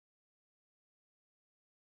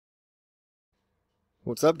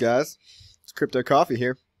What's up, guys? It's Crypto Coffee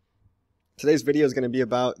here. Today's video is going to be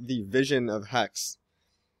about the vision of HEX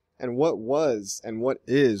and what was and what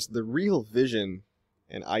is the real vision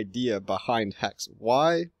and idea behind HEX.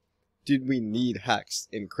 Why did we need HEX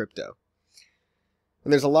in crypto?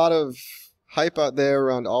 And there's a lot of hype out there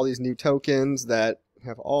around all these new tokens that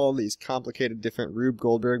have all these complicated different Rube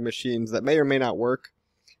Goldberg machines that may or may not work.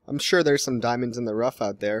 I'm sure there's some diamonds in the rough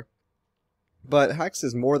out there, but HEX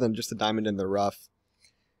is more than just a diamond in the rough.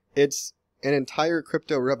 It's an entire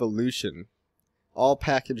crypto revolution, all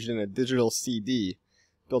packaged in a digital CD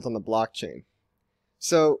built on the blockchain.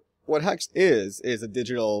 So what HEX is a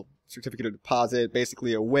digital certificate of deposit,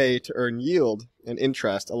 basically a way to earn yield and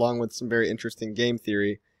interest along with some very interesting game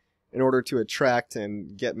theory in order to attract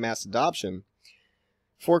and get mass adoption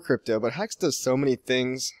for crypto. But HEX does so many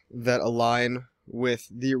things that align with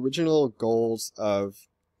the original goals of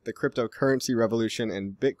the cryptocurrency revolution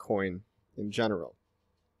and Bitcoin in general.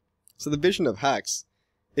 So the vision of HEX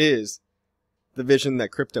is the vision that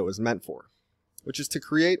crypto is meant for, which is to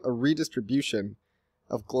create a redistribution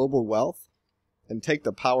of global wealth and take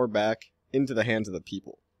the power back into the hands of the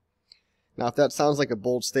people. Now, if that sounds like a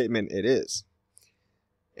bold statement, it is.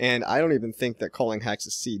 And I don't even think that calling HEX a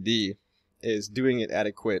CD is doing it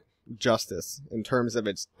adequate justice in terms of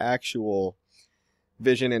its actual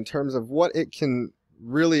vision, in terms of what it can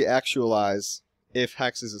really actualize if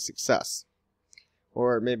HEX is a success.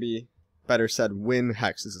 Or maybe better said, when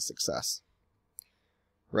HEX is a success.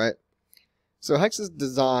 Right? So HEX is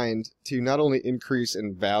designed to not only increase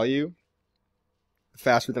in value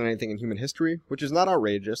faster than anything in human history, which is not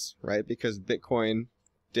outrageous, right? Because Bitcoin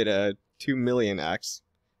did a 2 million X,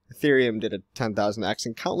 Ethereum did a 10,000 X,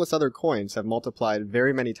 and countless other coins have multiplied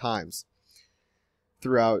very many times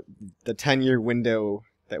throughout the 10-year window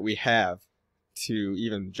that we have to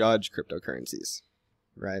even judge cryptocurrencies,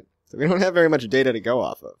 right? So we don't have very much data to go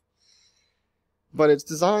off of. But it's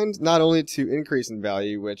designed not only to increase in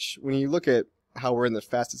value, which when you look at how we're in the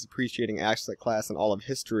fastest appreciating asset class in all of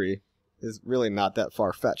history, is really not that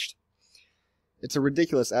far-fetched. It's a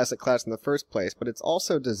ridiculous asset class in the first place, but it's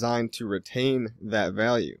also designed to retain that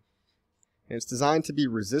value. And it's designed to be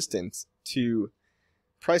resistant to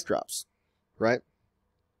price drops, right?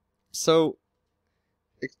 So,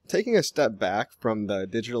 taking a step back from the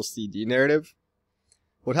digital CD narrative,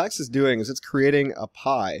 what HEX is doing is it's creating a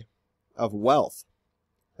pie of wealth.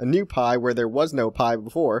 A new pie where there was no pie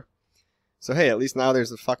before. So hey, at least now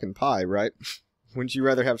there's a fucking pie, right? Wouldn't you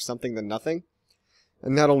rather have something than nothing?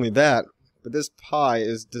 And not only that, but this pie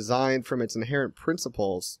is designed from its inherent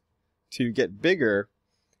principles to get bigger,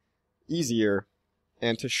 easier,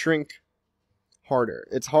 and to shrink harder.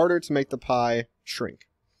 It's harder to make the pie shrink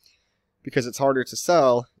because it's harder to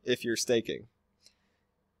sell if you're staking.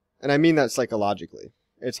 And I mean that psychologically.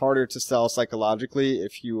 It's harder to sell psychologically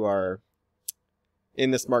if you are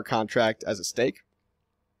in the smart contract as a stake,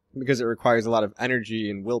 because it requires a lot of energy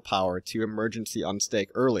and willpower to emergency unstake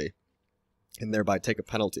early and thereby take a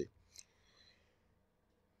penalty.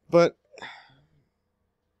 But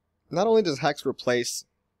not only does HEX replace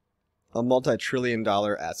a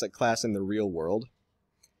multi-trillion-dollar asset class in the real world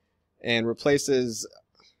and replaces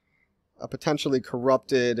a potentially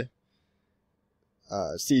corrupted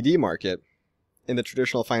CD market in the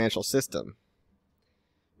traditional financial system,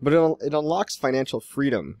 but it unlocks financial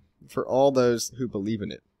freedom for all those who believe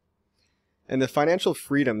in it. And the financial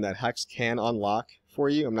freedom that HEX can unlock for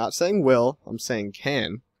you, I'm not saying will, I'm saying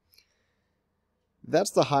can, that's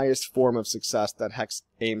the highest form of success that HEX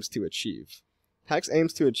aims to achieve. HEX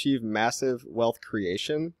aims to achieve massive wealth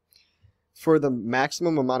creation for the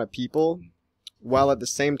maximum amount of people, while at the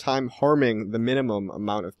same time harming the minimum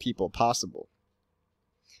amount of people possible.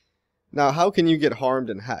 Now, how can you get harmed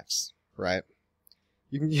in HEX, right?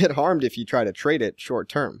 You can get harmed if you try to trade it short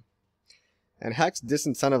term. And HEX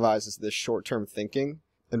disincentivizes this short-term thinking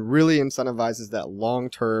and really incentivizes that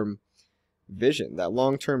long-term vision, that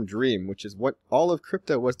long-term dream, which is what all of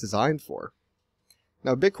crypto was designed for.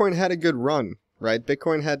 Now, Bitcoin had a good run, right?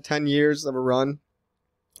 Bitcoin had 10 years of a run,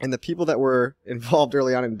 and the people that were involved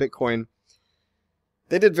early on in Bitcoin,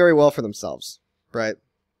 they did very well for themselves, right?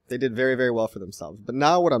 They did very, very well for themselves. But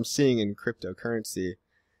now what I'm seeing in cryptocurrency,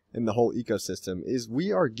 in the whole ecosystem, is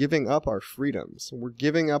we are giving up our freedoms. We're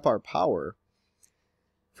giving up our power.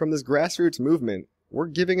 From this grassroots movement, we're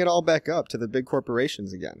giving it all back up to the big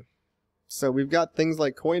corporations again. So we've got things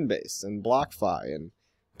like Coinbase and BlockFi and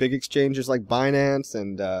big exchanges like Binance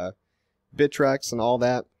and Bittrex and all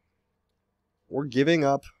that. We're giving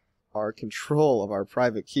up our control of our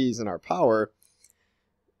private keys and our power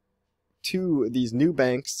to these new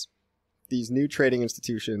banks, these new trading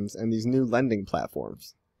institutions, and these new lending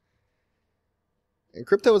platforms. And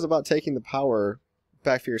crypto is about taking the power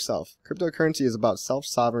back for yourself. Cryptocurrency is about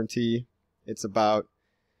self-sovereignty. It's about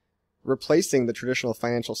replacing the traditional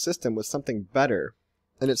financial system with something better.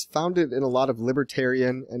 And it's founded in a lot of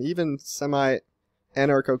libertarian and even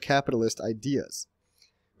semi-anarcho-capitalist ideas,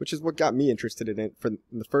 which is what got me interested in it in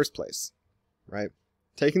the first place, right?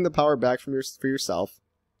 Taking the power back for yourself,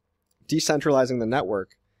 decentralizing the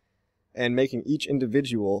network, and making each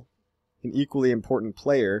individual an equally important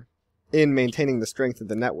player in maintaining the strength of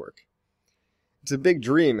the network. It's a big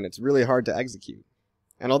dream, and it's really hard to execute.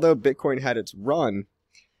 And although Bitcoin had its run,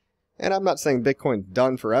 and I'm not saying Bitcoin's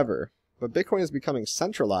done forever, but Bitcoin is becoming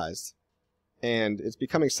centralized, and it's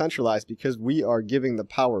becoming centralized because we are giving the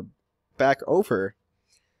power back over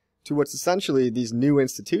to what's essentially these new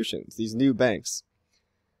institutions, these new banks.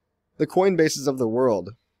 The Coinbases of the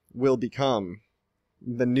world will become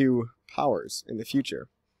the new powers in the future.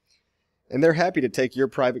 And they're happy to take your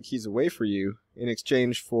private keys away for you in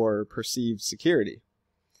exchange for perceived security.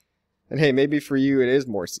 And hey, maybe for you it is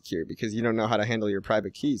more secure because you don't know how to handle your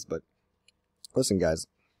private keys, but listen guys,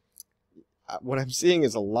 what I'm seeing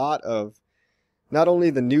is a lot of not only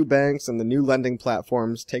the new banks and the new lending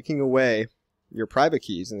platforms taking away your private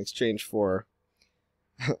keys in exchange for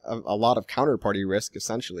a lot of counterparty risk,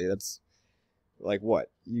 essentially. That's like what?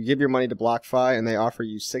 You give your money to BlockFi and they offer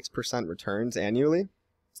you 6% returns annually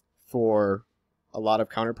for a lot of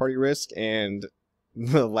counterparty risk and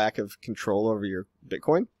the lack of control over your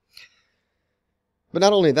Bitcoin. But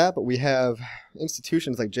not only that, but we have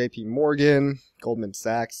institutions like JP Morgan, Goldman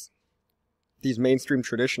Sachs, these mainstream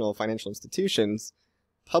traditional financial institutions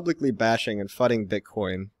publicly bashing and fudding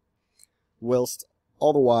Bitcoin, whilst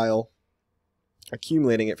all the while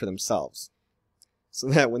accumulating it for themselves. So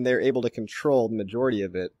that when they're able to control the majority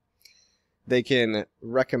of it, they can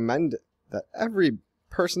recommend that every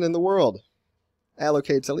person in the world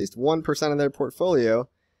allocates at least 1% of their portfolio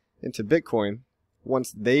into Bitcoin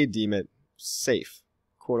once they deem it safe,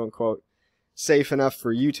 quote unquote, safe enough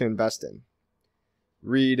for you to invest in.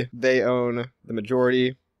 Read, they own the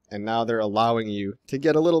majority, and now they're allowing you to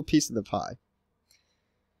get a little piece of the pie.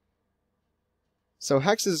 So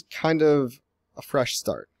HEX is kind of a fresh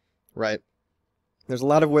start, right? There's a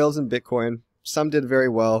lot of whales in Bitcoin. Some did very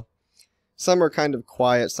well. Some are kind of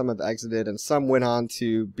quiet, some have exited, and some went on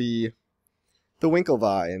to be the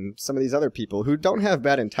Winklevi and some of these other people who don't have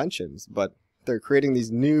bad intentions, but they're creating these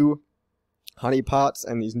new honeypots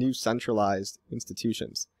and these new centralized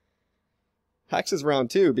institutions. HEX is round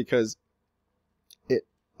two because it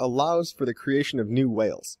allows for the creation of new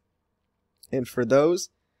whales. And for those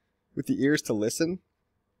with the ears to listen,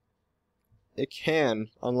 it can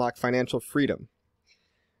unlock financial freedom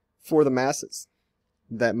for the masses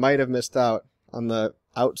that might have missed out on the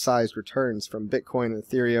outsized returns from Bitcoin,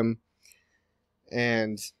 Ethereum,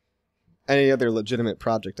 and any other legitimate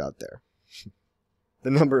project out there.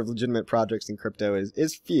 The number of legitimate projects in crypto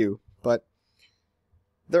is few, but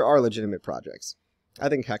there are legitimate projects. I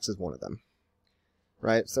think HEX is one of them,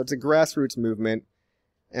 right? So it's a grassroots movement,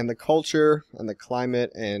 and the culture and the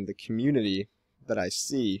climate and the community that I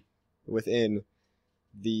see within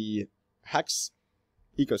the HEX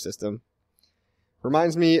ecosystem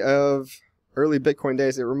reminds me of early Bitcoin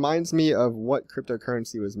days. It reminds me of what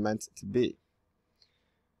cryptocurrency was meant to be,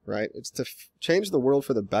 right? It's to change the world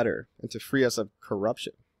for the better and to free us of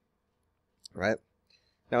corruption, right?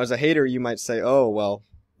 Now, as a hater, you might say, oh, well,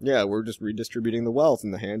 yeah, we're just redistributing the wealth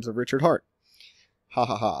in the hands of Richard Hart. Ha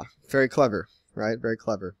ha ha. Very clever, right? Very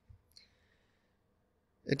clever.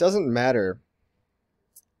 It doesn't matter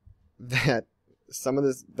that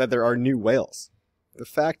that there are new whales.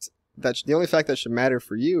 The only fact that should matter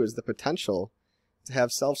for you is the potential to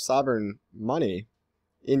have self-sovereign money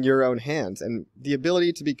in your own hands, and the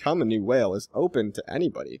ability to become a new whale is open to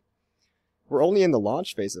anybody. We're only in the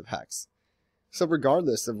launch phase of HEX. So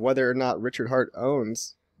regardless of whether or not Richard Hart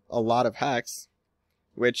owns a lot of HEX,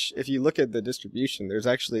 which if you look at the distribution, there's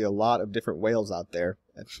actually a lot of different whales out there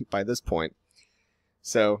by this point.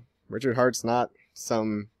 So Richard Hart's not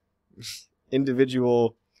some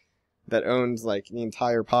individual that owns like the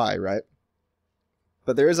entire pie, right?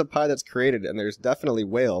 But there is a pie that's created, and there's definitely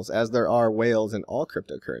whales, as there are whales in all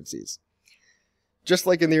cryptocurrencies. Just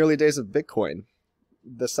like in the early days of Bitcoin,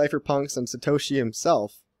 the cypherpunks and Satoshi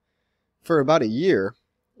himself, for about a year,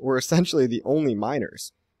 were essentially the only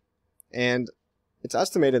miners. And it's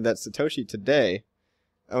estimated that Satoshi today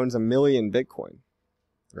owns 1 million Bitcoin,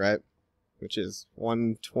 right? Which is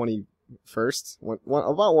 1/21st,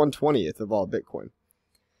 about 1/20th of all Bitcoin.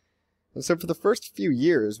 And so for the first few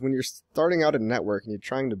years, when you're starting out a network and you're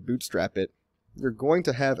trying to bootstrap it, you're going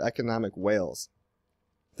to have economic whales.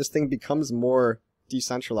 This thing becomes more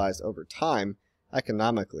decentralized over time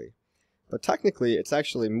economically. But technically, it's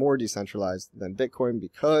actually more decentralized than Bitcoin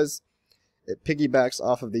because it piggybacks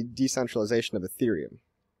off of the decentralization of Ethereum.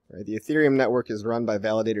 Right? The Ethereum network is run by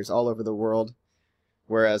validators all over the world,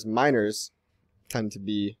 whereas miners tend to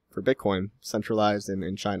be, for Bitcoin, centralized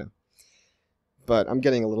in China. But I'm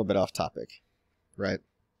getting a little bit off topic, right?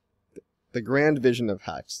 The grand vision of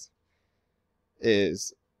HEX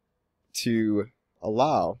is to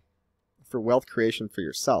allow for wealth creation for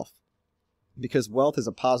yourself, because wealth is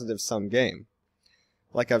a positive sum game.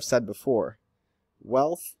 Like I've said before,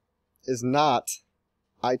 wealth is not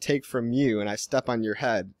I take from you and I step on your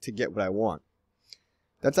head to get what I want.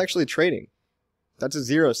 That's actually trading. That's a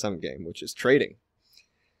zero-sum game, which is trading.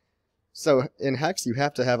 So in HEX, you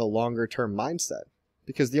have to have a longer-term mindset,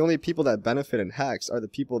 because the only people that benefit in HEX are the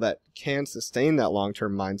people that can sustain that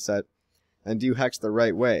long-term mindset and do HEX the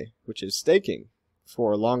right way, which is staking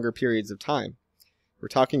for longer periods of time. We're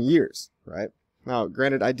talking years, right? Now,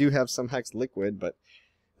 granted, I do have some HEX liquid, but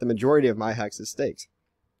the majority of my HEX is staked.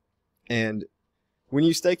 And when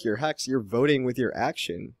you stake your HEX, you're voting with your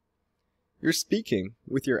action. You're speaking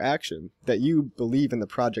with your action that you believe in the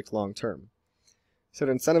project long-term. So it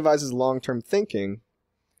incentivizes long-term thinking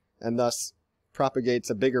and thus propagates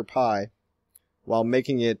a bigger pie while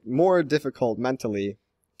making it more difficult mentally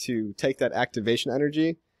to take that activation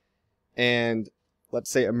energy and, let's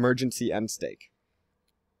say, emergency end stake.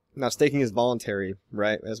 Now, staking is voluntary,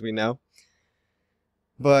 right, as we know.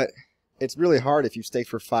 But it's really hard if you stake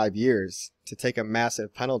for 5 years to take a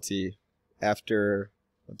massive penalty after,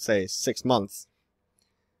 let's say, 6 months,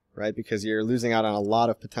 right? Because you're losing out on a lot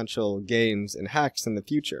of potential gains in HEX in the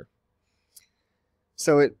future.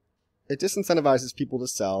 So it disincentivizes people to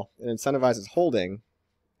sell, it incentivizes holding,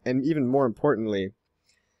 and even more importantly,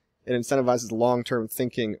 it incentivizes long-term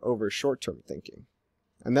thinking over short-term thinking.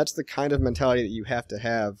 And that's the kind of mentality that you have to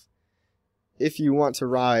have if you want to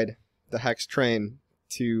ride the HEX train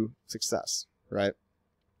to success, right?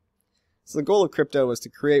 So the goal of crypto was to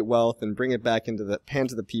create wealth and bring it back into the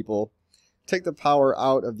hands of the people, take the power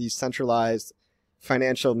out of these centralized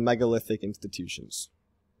financial megalithic institutions,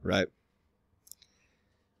 right?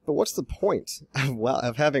 But what's the point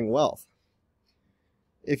of having wealth?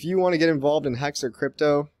 If you want to get involved in HEX or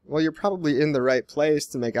crypto, well, you're probably in the right place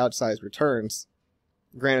to make outsized returns.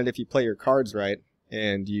 Granted, if you play your cards right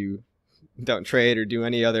and you don't trade or do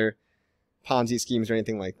any other Ponzi schemes or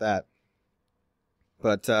anything like that.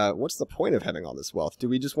 But what's the point of having all this wealth? Do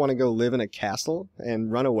we just want to go live in a castle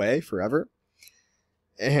and run away forever?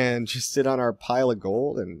 And just sit on our pile of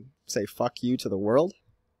gold and say fuck you to the world?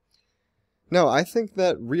 No, I think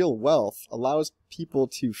that real wealth allows people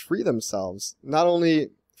to free themselves, not only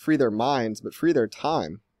free their minds, but free their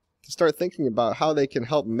time, to start thinking about how they can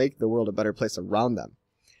help make the world a better place around them.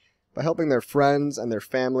 By helping their friends and their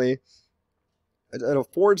family, it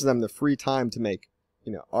affords them the free time to make,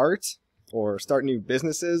 art or start new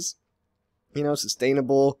businesses,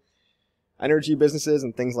 sustainable energy businesses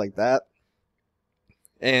and things like that.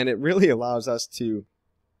 And it really allows us to,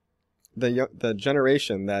 the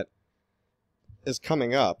generation that is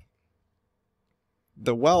coming up,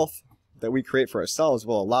 the wealth that we create for ourselves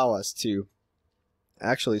will allow us to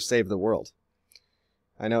actually save the world.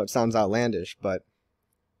 I know it sounds outlandish, but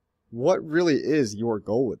what really is your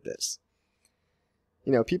goal with this?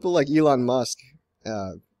 People like Elon Musk,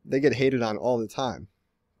 they get hated on all the time,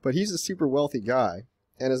 but he's a super wealthy guy,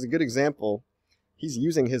 and as a good example, he's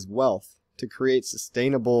using his wealth to create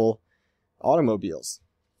sustainable automobiles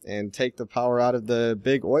and take the power out of the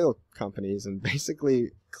big oil companies and basically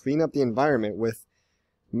clean up the environment with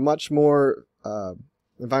much more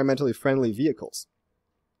environmentally friendly vehicles.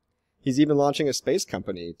 He's even launching a space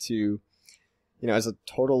company to, as a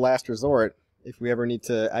total last resort, if we ever need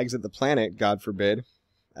to exit the planet, God forbid,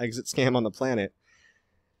 exit scam on the planet,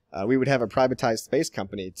 we would have a privatized space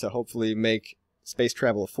company to hopefully make space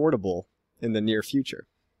travel affordable in the near future.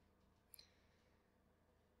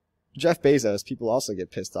 Jeff Bezos, people also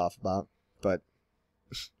get pissed off about, but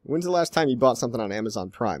when's the last time you bought something on Amazon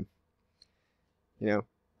Prime?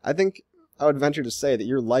 I think I would venture to say that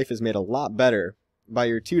your life is made a lot better by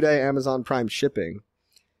your 2-day Amazon Prime shipping,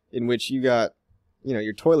 in which you got,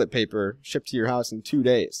 your toilet paper shipped to your house in 2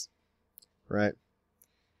 days, right?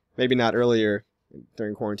 Maybe not earlier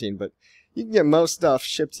during quarantine, but you can get most stuff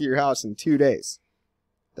shipped to your house in 2 days.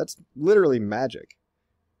 That's literally magic.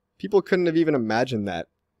 People couldn't have even imagined that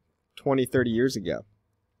 20, 30 years ago.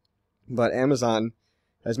 But Amazon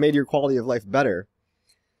has made your quality of life better.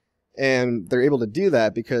 And they're able to do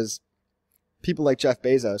that because people like Jeff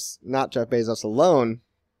Bezos, not Jeff Bezos alone,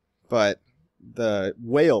 but the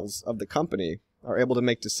whales of the company are able to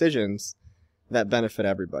make decisions that benefit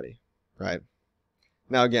everybody, right?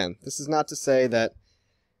 Now again, this is not to say that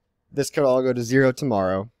this could all go to zero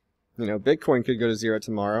tomorrow. You know, Bitcoin could go to zero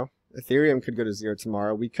tomorrow. Ethereum could go to zero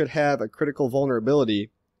tomorrow. We could have a critical vulnerability,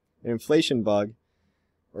 an inflation bug,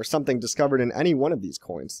 or something discovered in any one of these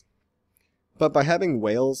coins. But by having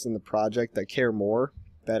whales in the project that care more,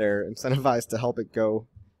 that are incentivized to help it go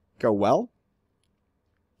well,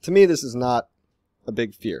 to me this is not a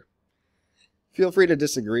big fear. Feel free to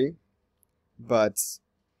disagree, but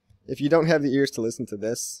if you don't have the ears to listen to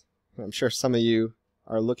this, I'm sure some of you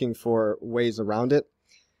are looking for ways around it.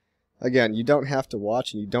 Again, you don't have to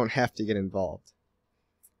watch and you don't have to get involved.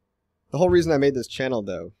 The whole reason I made this channel,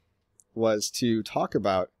 though, was to talk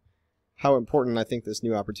about how important I think this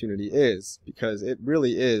new opportunity is, because it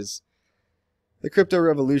really is the crypto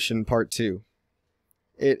revolution part 2.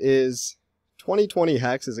 It is 2020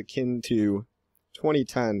 HEX is akin to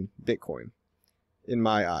 2010 Bitcoin, in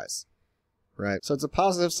my eyes. Right? So it's a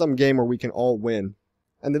positive-sum game where we can all win.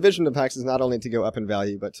 And the vision of HEX is not only to go up in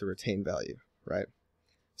value, but to retain value. Right?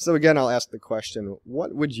 So again, I'll ask the question,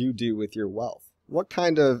 what would you do with your wealth? What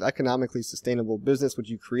kind of economically sustainable business would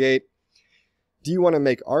you create? Do you want to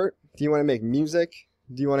make art? Do you want to make music?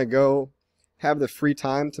 Do you want to go have the free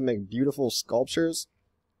time to make beautiful sculptures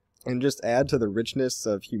and just add to the richness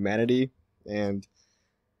of humanity and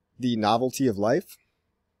the novelty of life?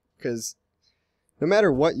 Because no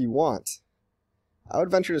matter what you want, I would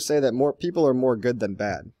venture to say that more people are more good than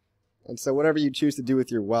bad. And so whatever you choose to do with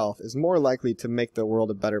your wealth is more likely to make the world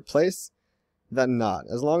a better place than not.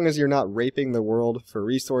 As long as you're not raping the world for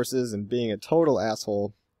resources and being a total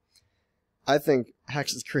asshole, I think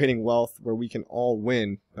HEX is creating wealth where we can all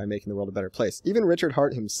win by making the world a better place. Even Richard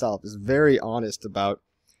Hart himself is very honest about,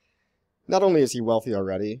 not only is he wealthy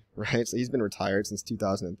already, right? So he's been retired since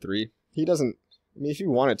 2003. He doesn't, I mean, if he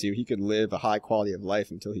wanted to, he could live a high quality of life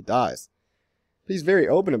until he dies. But he's very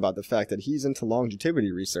open about the fact that he's into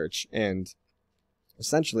longevity research and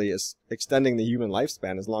essentially is extending the human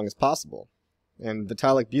lifespan as long as possible. And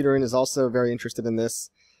Vitalik Buterin is also very interested in this.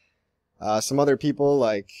 Some other people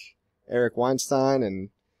like Eric Weinstein and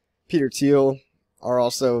Peter Thiel are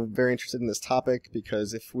also very interested in this topic,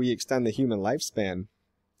 because if we extend the human lifespan,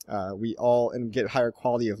 we all and get higher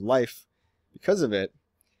quality of life because of it.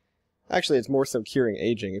 Actually, it's more so curing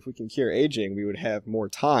aging. If we can cure aging, we would have more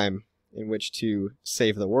time in which to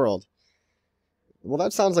save the world. Well,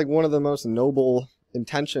 that sounds like one of the most noble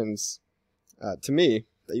intentions to me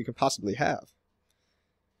that you could possibly have.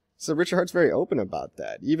 So Richard Hart's very open about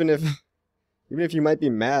that, even if you might be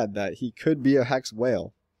mad that he could be a HEX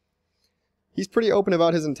whale. He's pretty open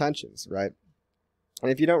about his intentions, right?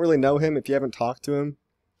 And if you don't really know him, if you haven't talked to him,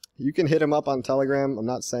 you can hit him up on Telegram. I'm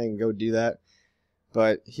not saying go do that,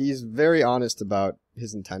 but he's very honest about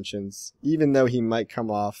his intentions, even though he might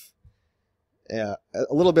come off a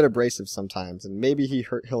little bit abrasive sometimes, and maybe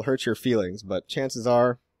he'll hurt your feelings, but chances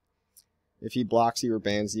are, if he blocks you or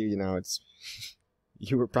bans you, you know, it's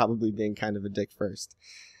you were probably being kind of a dick first.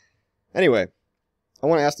 Anyway, I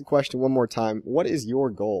want to ask the question one more time. What is your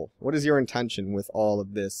goal? What is your intention with all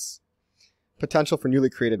of this potential for newly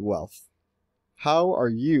created wealth? How are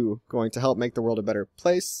you going to help make the world a better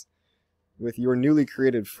place with your newly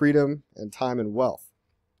created freedom and time and wealth?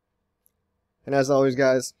 And as always,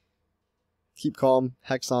 guys, keep calm,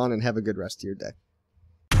 HEX on, and have a good rest of your day.